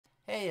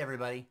Hey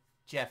everybody,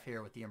 Jeff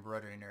here with the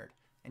Embroidery Nerd,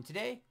 and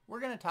today we're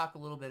going to talk a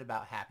little bit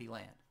about Happy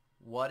Lan,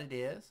 what it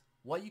is,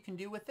 what you can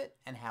do with it,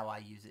 and how I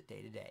use it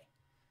day to day.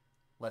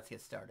 Let's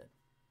get started.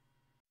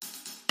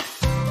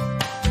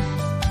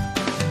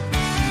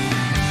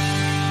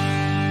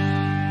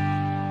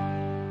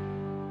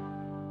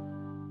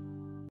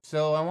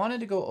 So I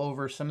wanted to go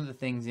over some of the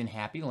things in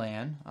Happy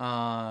Lan,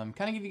 kind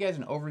of give you guys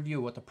an overview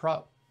of what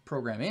the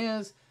program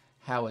is,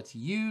 how it's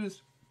used,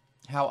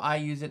 how I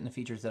use it, and the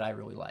features that I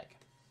really like.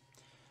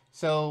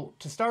 So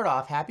to start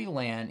off, Happy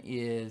Lan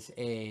is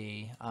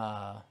a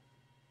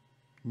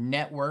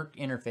network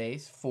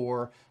interface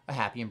for a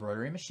Happy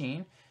embroidery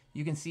machine.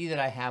 You can see that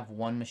I have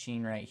one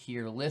machine right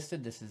here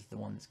listed. This is the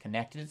one that's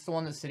connected. It's the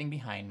one that's sitting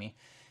behind me.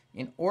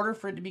 In order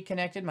for it to be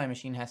connected, my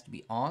machine has to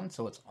be on,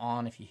 so it's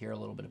on if you hear a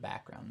little bit of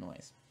background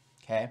noise.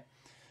 Okay,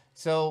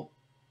 so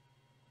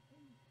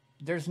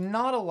there's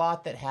not a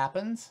lot that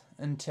happens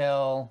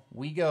until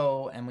we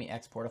go and we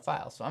export a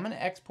file. So I'm going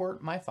to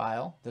export my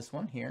file, this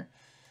one here,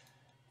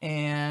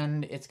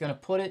 and it's going to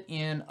put it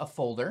in a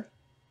folder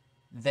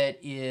that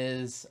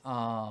is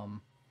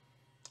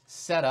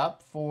set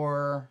up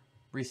for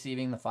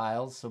receiving the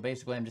files. So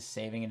basically I'm just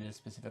saving it at a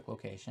specific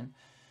location,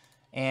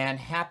 and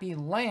Happy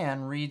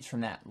Lan reads from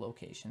that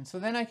location. So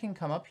then I can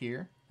come up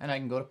here and I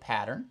can go to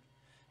pattern,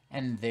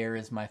 and there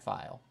is my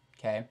file.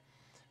 Okay,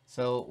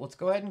 so let's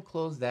go ahead and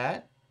close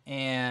that,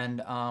 and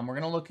we're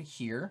going to look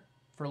here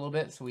for a little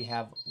bit. So we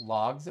have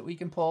logs that we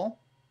can pull.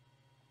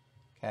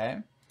 Okay,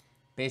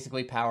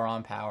 basically power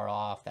on, power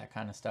off, that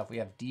kind of stuff. We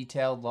have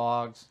detailed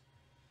logs,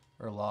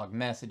 or log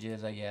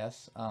messages, I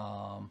guess.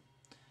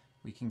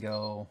 We can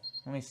go,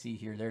 let me see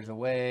here, there's a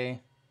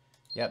way.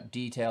 Yep,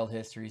 detailed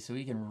history, so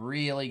we can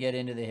really get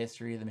into the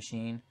history of the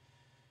machine.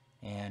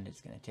 And it's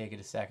going to take it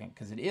a second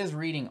because it is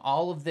reading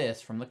all of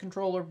this from the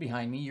controller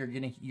behind me.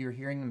 You're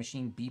hearing the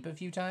machine beep a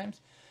few times.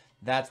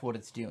 That's what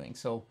it's doing.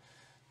 So,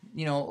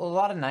 you know, a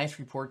lot of nice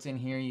reports in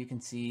here. You can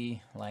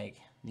see like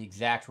the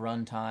exact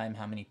runtime,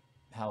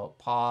 how it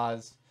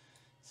paused.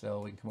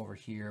 So we can come over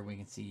here. We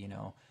can see, you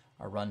know,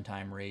 our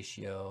runtime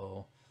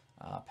ratio,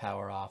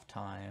 power off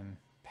time,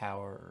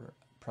 power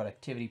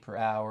productivity per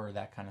hour,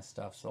 that kind of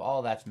stuff. So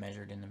all that's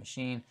measured in the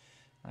machine.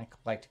 I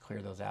like to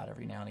clear those out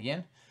every now and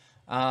again.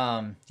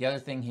 The other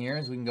thing here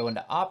is we can go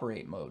into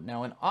operate mode.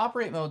 Now in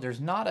operate mode,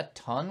 there's not a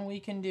ton we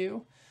can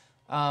do,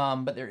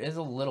 but there is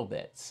a little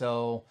bit.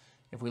 So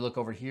if we look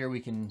over here, we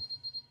can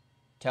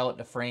tell it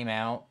to frame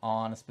out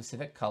on a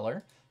specific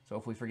color. So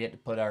if we forget to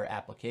put our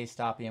applique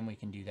stop in, we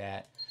can do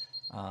that.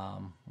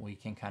 We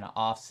can kind of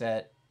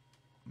offset.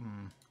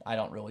 I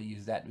don't really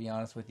use that, to be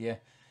honest with you.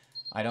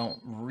 I don't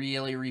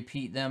really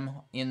repeat them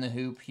in the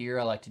hoop here.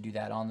 I like to do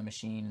that on the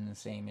machine, and the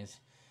same is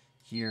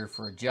here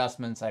for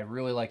adjustments. I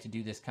really like to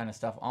do this kind of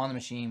stuff on the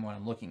machine when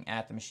I'm looking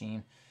at the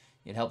machine.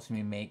 It helps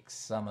me make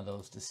some of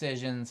those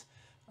decisions.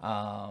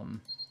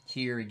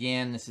 Here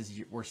again, this is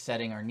we're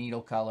setting our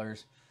needle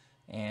colors,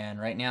 and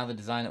right now the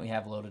design that we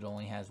have loaded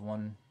only has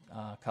one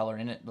color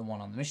in it, the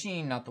one on the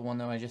machine, not the one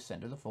that I just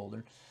sent to the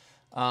folder.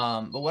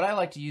 But what I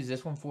like to use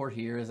this one for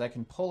here is I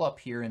can pull up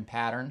here in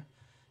pattern,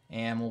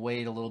 and we'll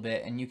wait a little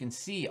bit, and you can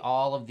see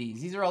all of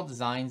these. These are all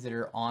designs that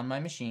are on my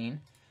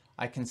machine.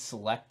 I can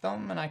select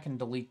them and I can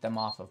delete them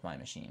off of my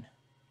machine.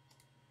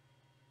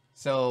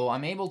 So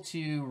I'm able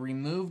to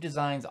remove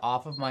designs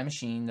off of my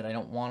machine that I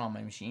don't want on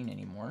my machine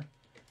anymore.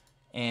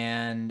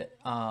 And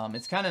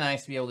it's kind of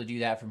nice to be able to do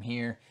that from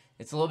here.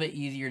 It's a little bit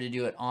easier to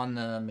do it on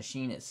the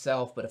machine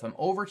itself, but if I'm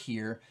over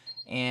here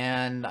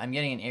and I'm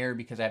getting an error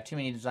because I have too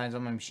many designs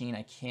on my machine,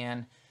 I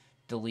can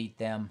delete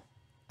them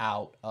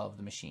out of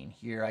the machine.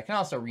 Here I can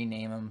also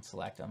rename them,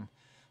 select them.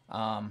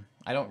 I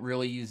don't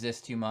really use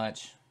this too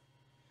much.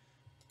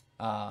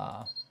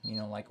 You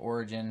know, like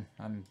origin,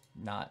 I'm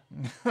not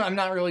I'm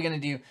not really going to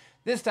do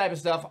this type of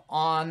stuff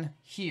on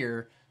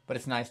here, but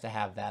it's nice to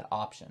have that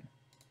option.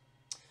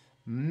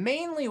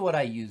 Mainly what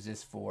I use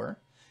this for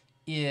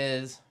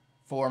is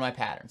for my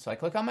pattern. So I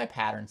click on my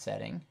pattern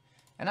setting,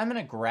 and I'm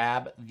going to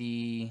grab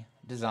the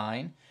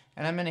design,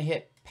 and I'm going to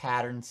hit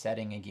pattern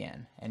setting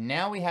again. And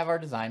now we have our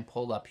design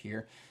pulled up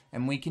here,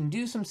 and we can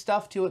do some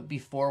stuff to it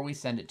before we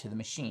send it to the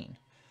machine.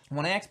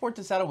 When I export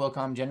this out of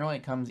Wilcom, generally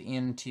it comes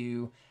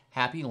into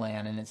Happy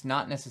Lan, and it's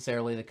not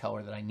necessarily the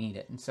color that I need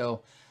it. And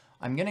so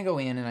I'm going to go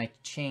in and I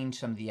change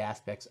some of the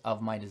aspects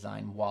of my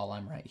design while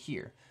I'm right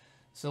here.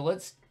 So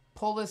let's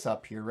pull this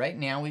up here. Right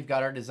now we've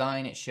got our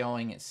design. It's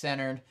showing it's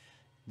centered.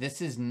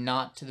 This is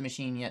not to the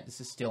machine yet. This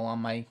is still on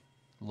my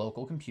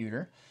local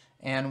computer.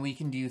 And we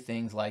can do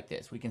things like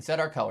this. We can set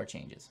our color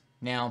changes.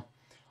 Now,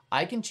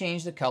 I can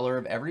change the color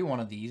of every one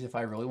of these if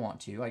I really want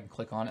to. I can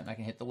click on it and I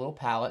can hit the little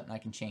palette and I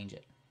can change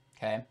it.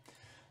 Okay.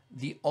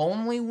 The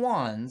only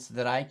ones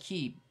that I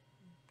keep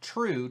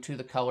true to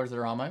the colors that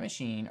are on my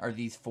machine are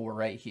these four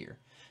right here,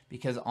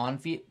 because on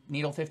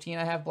needle 15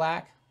 I have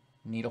black,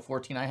 needle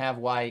 14 I have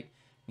white,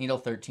 needle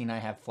 13 I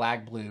have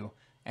flag blue,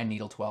 and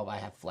needle 12 I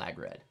have flag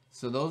red.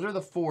 So those are the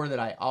four that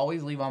I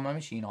always leave on my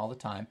machine all the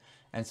time,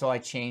 and so I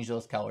change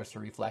those colors to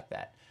reflect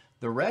that.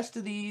 The rest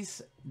of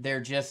these,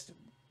 they're just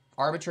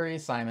arbitrary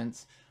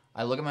assignments.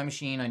 I look at my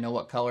machine, I know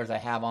what colors I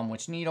have on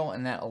which needle,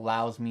 and that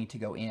allows me to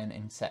go in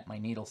and set my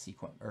needle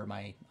sequence, or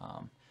my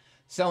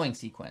sewing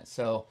sequence.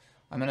 So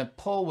I'm going to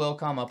pull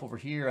Wilcom up over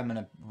here. I'm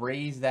going to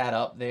raise that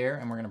up there,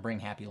 and we're going to bring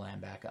Happy Lan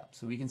back up.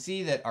 So we can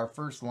see that our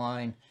first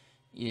line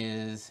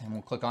is, and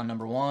we'll click on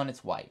number 1,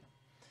 it's white.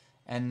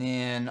 And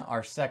then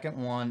our second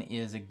one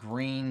is a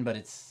green, but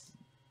it's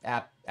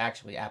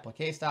actually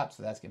applique stop,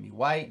 so that's going to be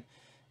white.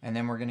 And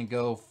then we're going to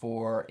go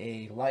for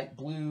a light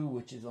blue,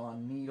 which is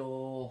on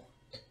needle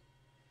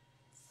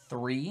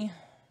 3.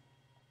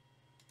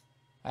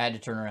 I had to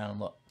turn around and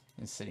look.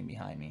 It's sitting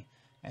behind me.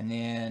 And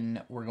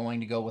then we're going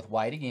to go with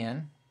white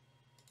again.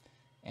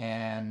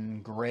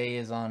 And gray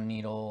is on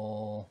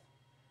needle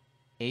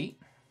 8.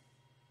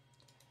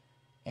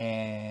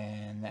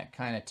 And that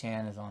kind of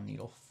tan is on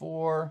needle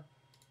 4.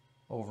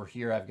 Over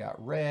here I've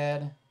got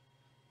red,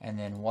 and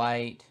then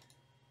white,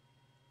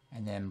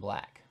 and then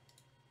black.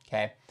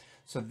 Okay,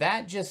 so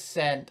that just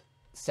set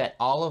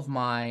all of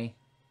my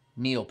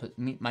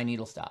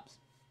needle stops,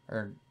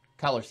 or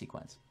color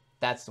sequence.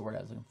 That's the word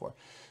I was looking for.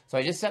 So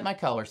I just set my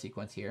color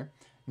sequence here.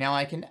 Now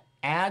I can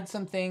add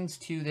some things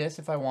to this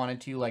if I wanted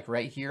to. Like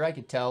right here, I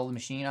could tell the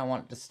machine I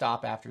want it to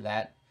stop after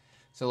that.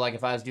 So like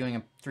if I was doing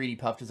a 3D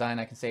puff design,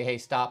 I can say, hey,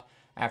 stop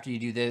after you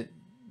do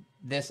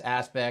this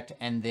aspect,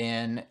 and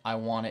then I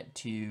want it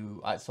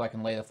to, so I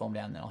can lay the foam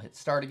down, and then I'll hit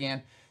start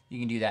again. You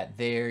can do that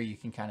there. You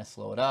can kind of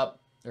slow it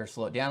up or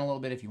slow it down a little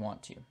bit if you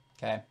want to,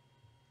 okay?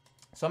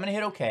 So I'm gonna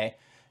hit okay,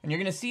 and you're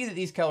gonna see that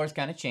these colors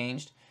kind of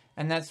changed,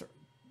 and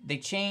they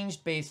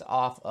changed based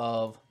off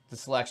of the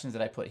selections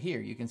that I put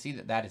here. You can see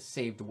that that is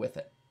saved with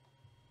it,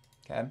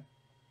 okay?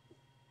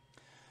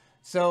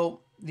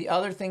 So the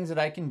other things that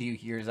I can do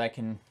here is I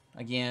can,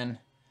 again,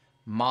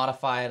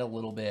 modify it a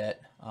little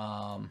bit.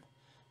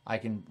 I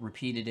can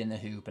repeat it in the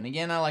hoop. And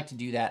again, I like to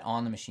do that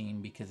on the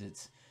machine because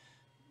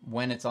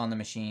when it's on the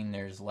machine,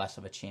 there's less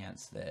of a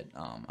chance that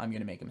I'm going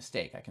to make a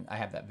mistake. I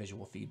have that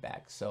visual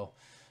feedback. So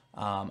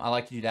I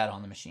like to do that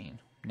on the machine.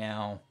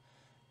 Now,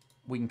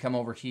 we can come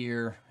over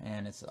here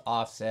and it's an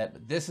offset,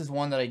 but this is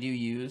one that I do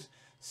use.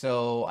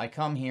 So I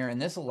come here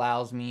and this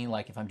allows me,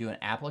 like if I'm doing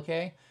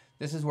applique,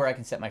 this is where I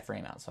can set my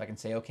frame out. So I can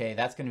say, okay,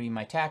 that's going to be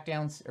my tack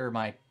down or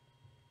my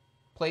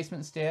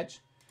placement stitch.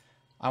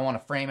 I want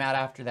to frame out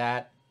after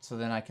that. So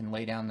then I can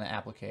lay down the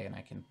applique and I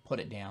can put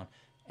it down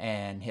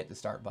and hit the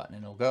start button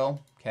and it'll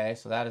go. Okay,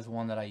 so that is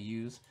one that I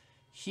use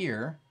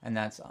here, and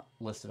that's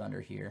listed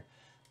under here.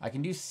 I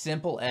can do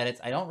simple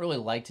edits. I don't really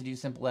like to do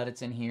simple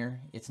edits in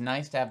here. It's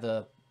nice to have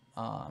the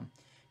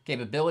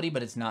capability,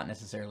 but it's not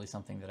necessarily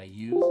something that I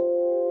use.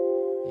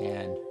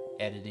 And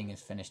editing is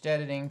finished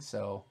editing,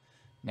 so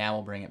now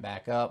we'll bring it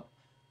back up.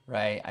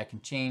 Right, I can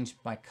change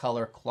my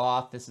color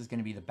cloth. This is going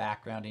to be the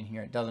background in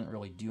here. It doesn't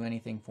really do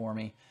anything for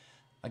me.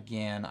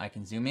 Again, I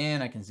can zoom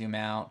in, I can zoom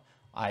out,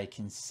 I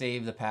can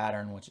save the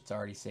pattern, which it's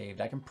already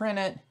saved. I can print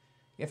it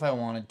if I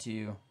wanted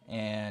to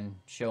and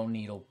show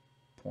needle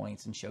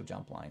points and show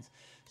jump lines.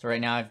 So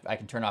right now I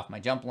can turn off my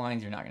jump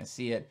lines, you're not going to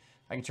see it.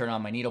 I can turn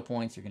on my needle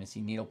points, you're going to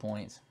see needle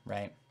points,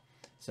 right?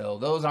 So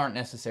those aren't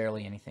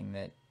necessarily anything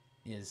that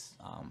is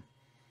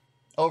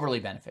overly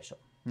beneficial.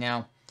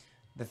 Now,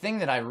 the thing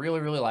that I really,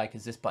 really like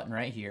is this button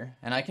right here,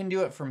 and I can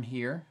do it from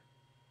here,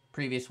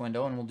 previous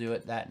window, and we'll do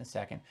that in a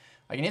second.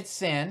 I can hit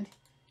send.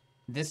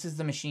 This is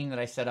the machine that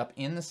I set up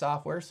in the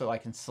software, so I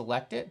can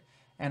select it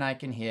and I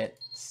can hit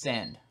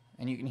send.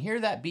 And you can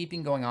hear that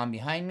beeping going on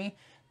behind me.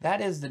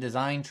 That is the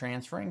design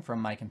transferring from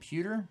my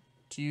computer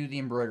to the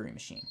embroidery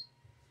machine.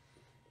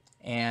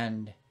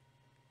 And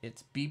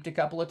it's beeped a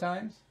couple of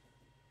times.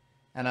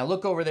 And I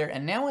look over there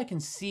and now I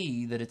can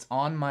see that it's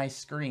on my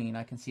screen.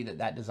 I can see that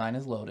that design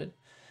is loaded.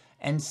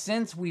 And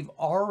since we've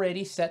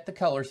already set the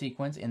color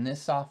sequence in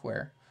this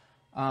software,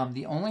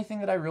 the only thing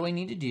that I really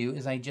need to do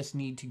is I just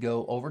need to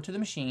go over to the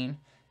machine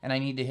and I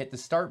need to hit the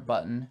start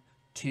button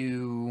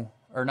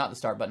or not the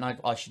start button,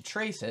 I should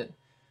trace it,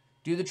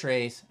 do the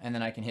trace, and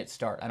then I can hit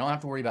start. I don't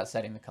have to worry about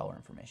setting the color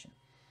information.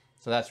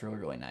 So that's really,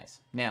 really nice.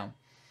 Now,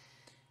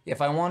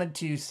 if I wanted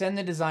to send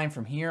the design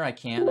from here, I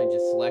can. I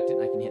just select it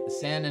and I can hit the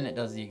send and it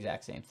does the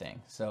exact same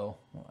thing. So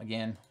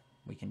again,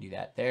 we can do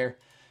that there.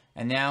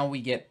 And now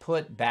we get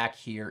put back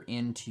here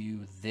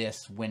into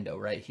this window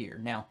right here.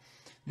 Now,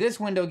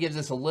 this window gives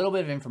us a little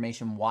bit of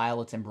information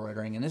while it's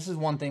embroidering, and this is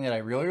one thing that I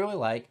really, really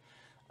like.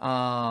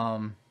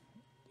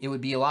 It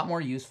would be a lot more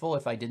useful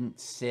if I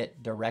didn't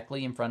sit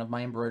directly in front of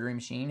my embroidery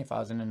machine. If I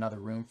was in another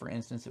room, for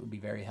instance, it would be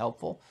very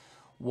helpful.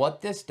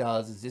 What this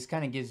does is this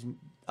kind of gives,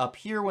 up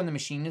here when the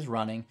machine is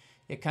running,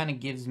 it kind of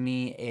gives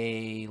me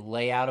a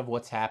layout of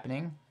what's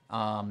happening.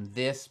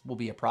 This will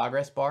be a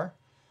progress bar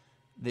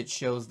that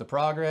shows the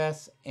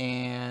progress,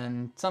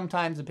 and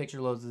sometimes the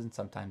picture loads and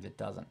sometimes it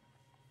doesn't.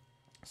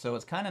 So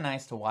it's kind of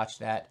nice to watch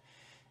that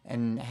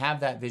and have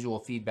that visual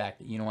feedback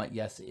that, you know what,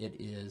 yes, it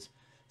is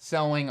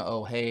sewing.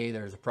 Oh, hey,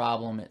 there's a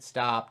problem. It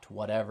stopped,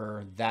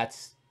 whatever.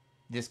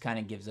 This kind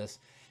of gives us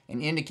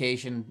an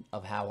indication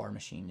of how our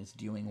machine is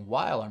doing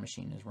while our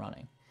machine is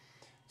running.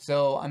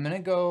 So I'm going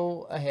to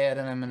go ahead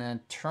and I'm going to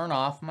turn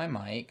off my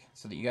mic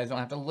so that you guys don't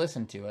have to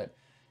listen to it.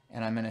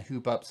 and I'm going to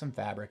hoop up some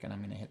fabric, and I'm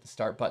going to hit the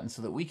start button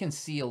so that we can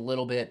see a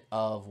little bit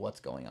of what's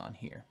going on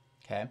here.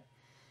 Okay.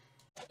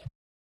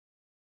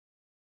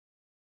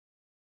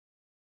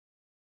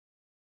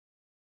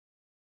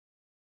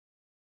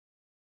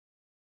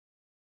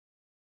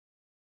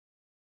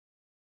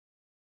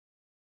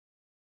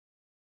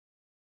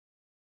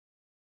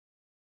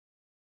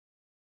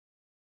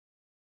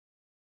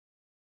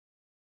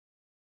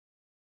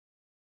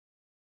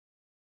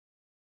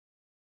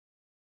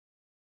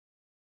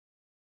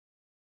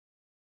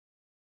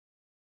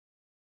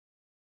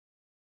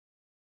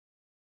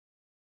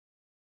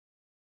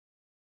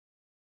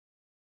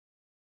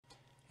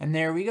 And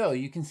there we go.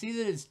 You can see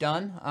that it's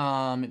done.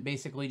 It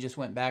basically just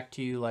went back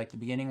to like the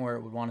beginning where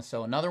it would want to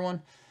sew another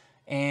one.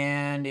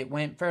 And it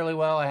went fairly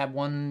well. I had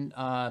one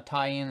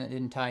tie-in that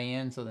didn't tie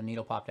in, so the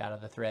needle popped out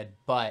of the thread.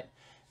 But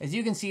as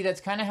you can see,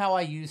 that's kind of how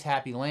I use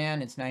Happy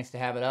Lan. It's nice to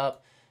have it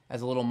up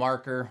as a little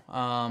marker.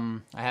 I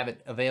have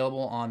it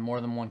available on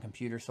more than one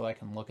computer, so I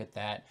can look at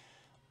that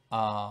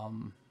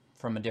from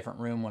a different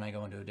room when I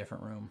go into a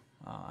different room.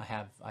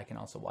 I can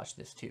also watch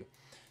this too.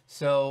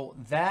 So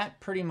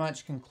that pretty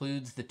much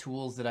concludes the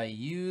tools that I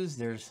use.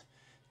 There's,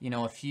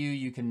 a few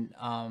you can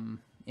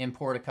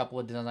import a couple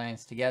of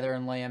designs together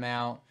and lay them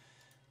out.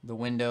 The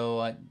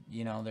window,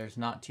 there's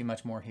not too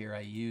much more here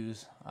I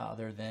use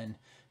other than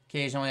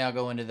occasionally I'll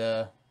go into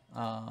the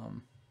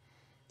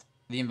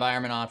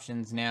environment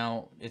options.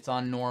 Now it's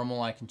on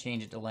normal. I can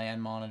change it to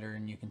land monitor,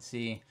 and you can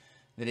see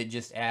that it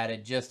just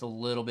added just a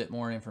little bit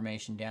more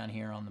information down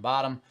here on the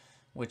bottom,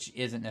 which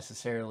isn't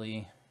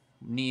necessarily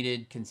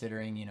needed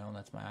considering,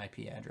 that's my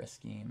IP address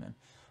scheme and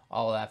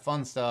all of that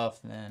fun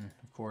stuff. And then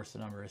of course the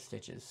number of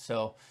stitches.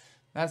 So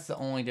that's the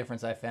only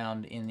difference I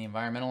found in the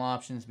environmental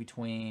options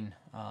between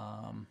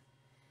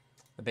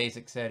the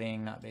basic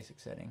setting,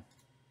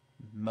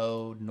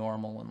 mode,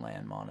 normal, and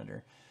land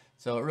monitor.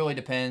 So it really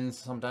depends.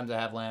 Sometimes I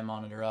have land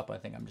monitor up. I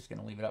think I'm just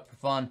going to leave it up for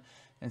fun.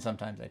 And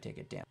sometimes I take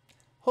it down.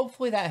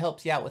 Hopefully that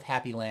helps you out with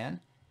Happy Lan.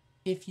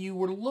 If you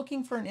were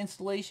looking for an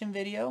installation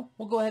video,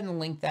 we'll go ahead and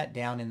link that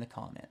down in the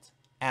comments.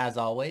 As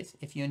always,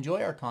 if you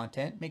enjoy our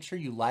content, make sure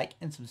you like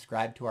and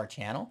subscribe to our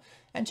channel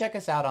and check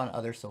us out on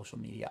other social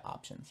media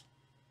options.